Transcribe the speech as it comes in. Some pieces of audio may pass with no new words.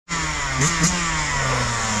Hey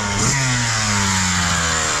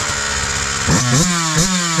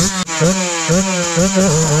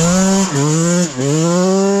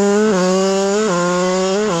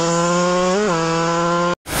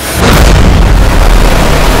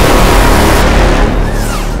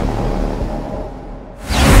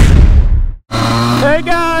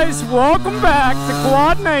guys, welcome back to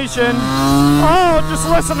Quad Nation. Oh, just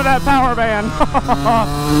listen to that power band.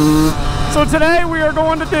 So today we are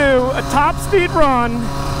going to do a top speed run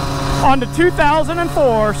on the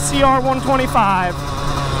 2004 CR125.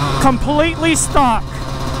 Completely stock.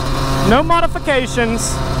 No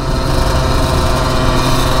modifications.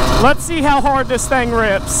 Let's see how hard this thing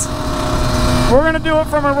rips. We're going to do it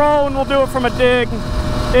from a roll and we'll do it from a dig.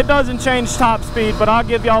 It doesn't change top speed, but I'll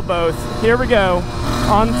give y'all both. Here we go.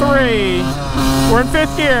 On 3. We're in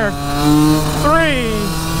 5th gear. 3,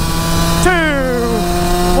 2,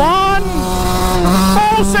 1.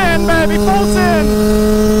 Full send, baby. Full send.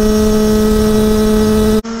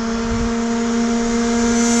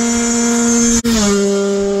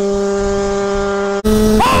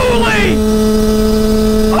 Holy!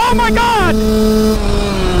 Oh my God!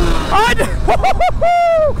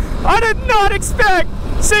 I did not expect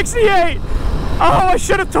 68. Oh, I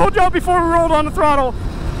should have told y'all before we rolled on the throttle.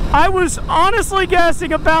 I was honestly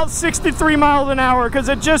guessing about 63 miles an hour because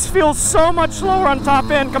it just feels so much slower on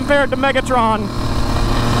top end compared to Megatron.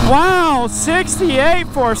 Wow, 68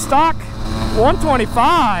 for a stock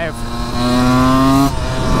 125.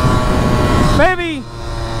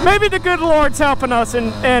 Maybe the good Lord's helping us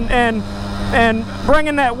and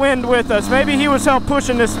bringing that wind with us. Maybe he was help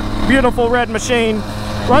pushing this beautiful red machine.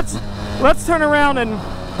 Let's turn around, and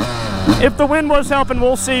if the wind was helping,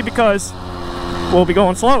 we'll see, because we'll be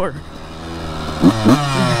going slower.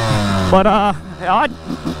 But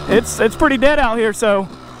it's pretty dead out here, so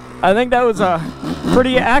I think that was a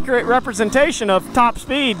pretty accurate representation of top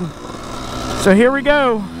speed. So here we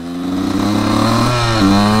go.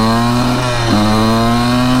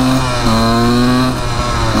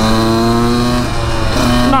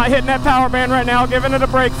 Not hitting that power band right now, giving it a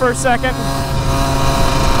break for a second.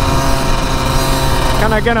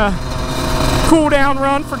 Kinda gonna cool down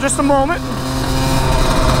run for just a moment.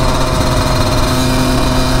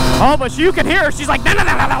 Oh, but you can hear her. She's like, no, no,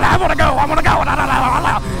 no, no, no, I wanna go, I wanna go, no, no, no,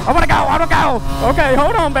 I wanna go, I wanna go. Okay,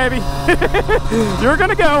 hold on, baby. You're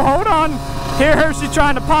gonna go, hold on. Hear her, she's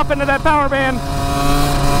trying to pop into that power band.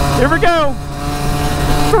 Here we go.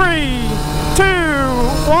 3, 2,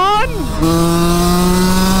 1.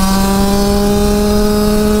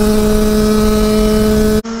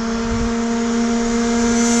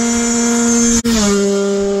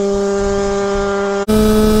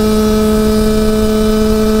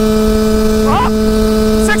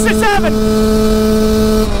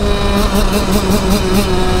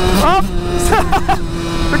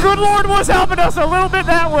 The good Lord was helping us a little bit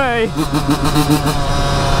that way.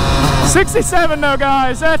 67 though,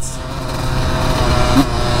 guys. That's...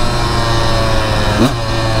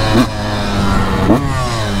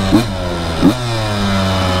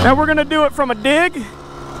 Now we're gonna do it from a dig,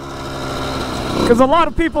 because a lot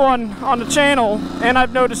of people on the channel, and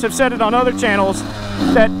I've noticed have said it on other channels,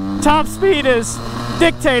 that top speed is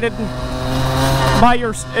dictated by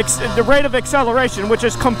the rate of acceleration, which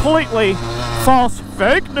is completely false.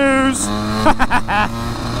 Fake news.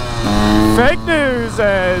 Fake news,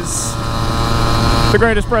 as the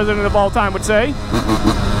greatest president of all time would say.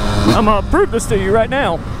 I'm gonna prove this to you right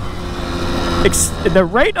now. The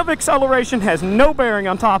rate of acceleration has no bearing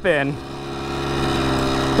on top end.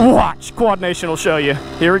 Watch, Quad Nation will show you.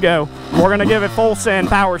 Here we go. We're gonna give it full send,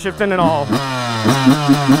 power shifting and all.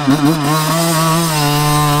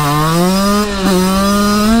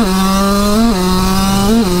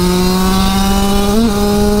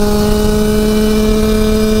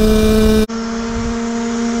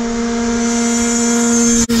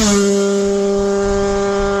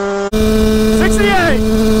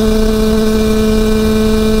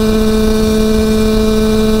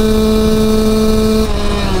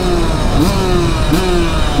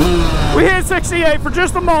 For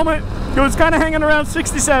just a moment, it was kind of hanging around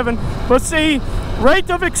 67. Let's see,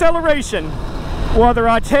 rate of acceleration. Whether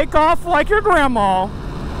I take off like your grandma,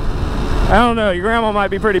 I don't know, your grandma might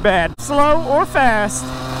be pretty bad. Slow or fast,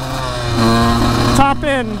 top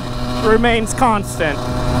end remains constant.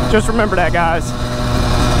 Just remember that, guys.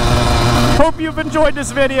 Hope you've enjoyed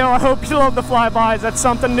this video. I hope you love the flybys. That's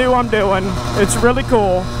something new I'm doing. It's really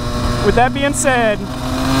cool. With that being said,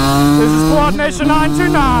 this is Quad Nation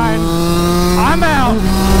 929. I'm out.